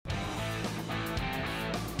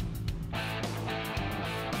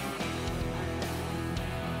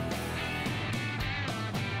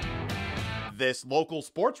This local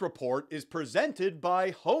sports report is presented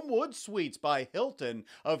by Homewood Suites by Hilton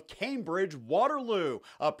of Cambridge, Waterloo,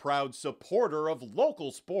 a proud supporter of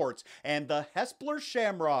local sports, and the Hespeler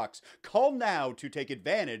Shamrocks. Call now to take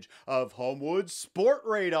advantage of Homewood's Sport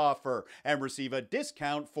Rate offer and receive a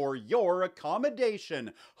discount for your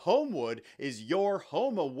accommodation. Homewood is your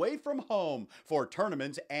home away from home for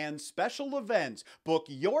tournaments and special events. Book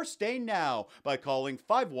your stay now by calling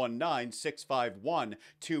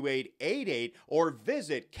 519-651-2888 or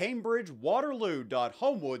visit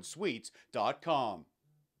cambridgewaterloo.homewoodsuites.com.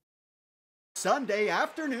 Sunday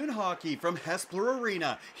afternoon hockey from Hespeler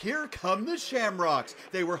Arena. Here come the Shamrocks.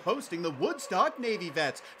 They were hosting the Woodstock Navy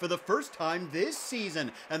Vets for the first time this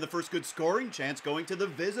season, and the first good scoring chance going to the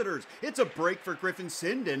visitors. It's a break for Griffin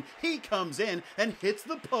Sinden. He comes in and hits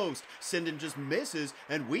the post. Sinden just misses,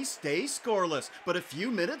 and we stay scoreless. But a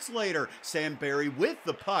few minutes later, Sam Barry with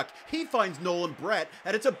the puck. He finds Nolan Brett,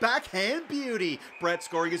 and it's a backhand beauty. Brett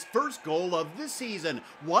scoring his first goal of the season.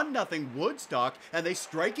 1-0 Woodstock, and they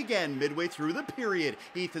strike again midway through the period.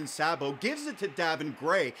 Ethan Sabo gives it to Davin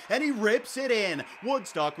Gray, and he rips it in.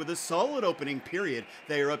 Woodstock with a solid opening period.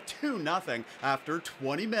 They are up 2-0 after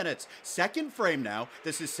 20 minutes. Second frame now.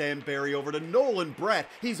 This is Sam Barry over to Nolan Brett.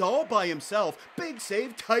 He's all by himself. Big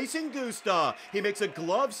save, Tyson Gustav. He makes a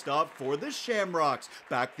glove stop for the Shamrocks.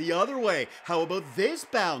 Back the other way. How about this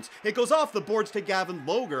bounce? It goes off the boards to Gavin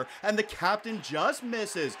Loger, and the captain just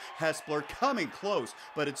misses. Hespeler coming close,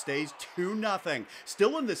 but it stays 2-0.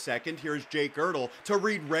 Still in the second, here's Jake Ertl to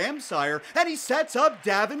Reed Ramsire, and he sets up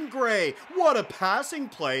Davin Gray. What a passing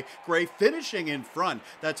play. Gray finishing in front.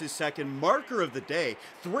 That's his second marker of the day.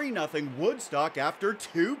 3-0 Woodstock after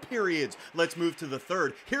 2 periods. Let's move to the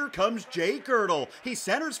third. Here comes Jake Ertl. He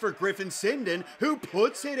centers for Griffin Sinden, who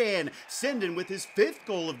puts it in. Sinden with his 5th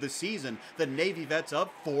goal of the season. The Navy Vets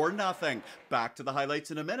up 4-0. Back to the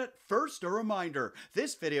highlights in a minute. First, a reminder.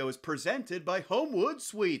 This video is presented by Homewood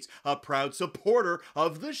Suites, a proud supporter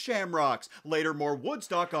of the Shamrocks. Later, more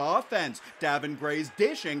Woodstock offense. Davin Gray's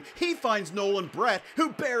dishing. He finds Nolan Brett,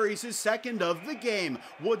 who buries his second of the game.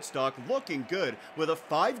 Woodstock looking good with a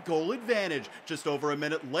 5-goal advantage. Just over a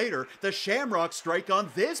minute later, the Shamrocks strike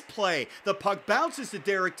on this play. The puck bounces to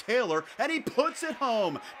Derek Taylor, and he puts it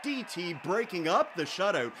home. DT breaking up the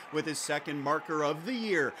shutout with his second marker of the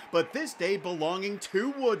year. But this day belonging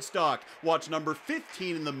to Woodstock. Watch number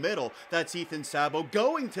 15 in the middle. That's Ethan Sabo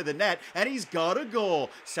going to the net, and he's got a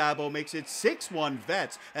goal. Sabo makes it 6-1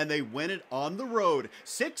 Vets, and they win it on the road.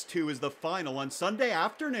 6-2 is the final on Sunday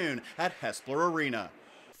afternoon at Hespeler Arena.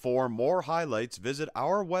 For more highlights, visit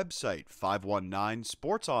our website,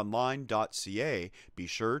 519sportsonline.ca. Be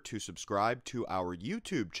sure to subscribe to our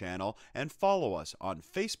YouTube channel and follow us on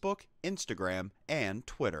Facebook, Instagram, and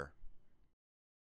Twitter.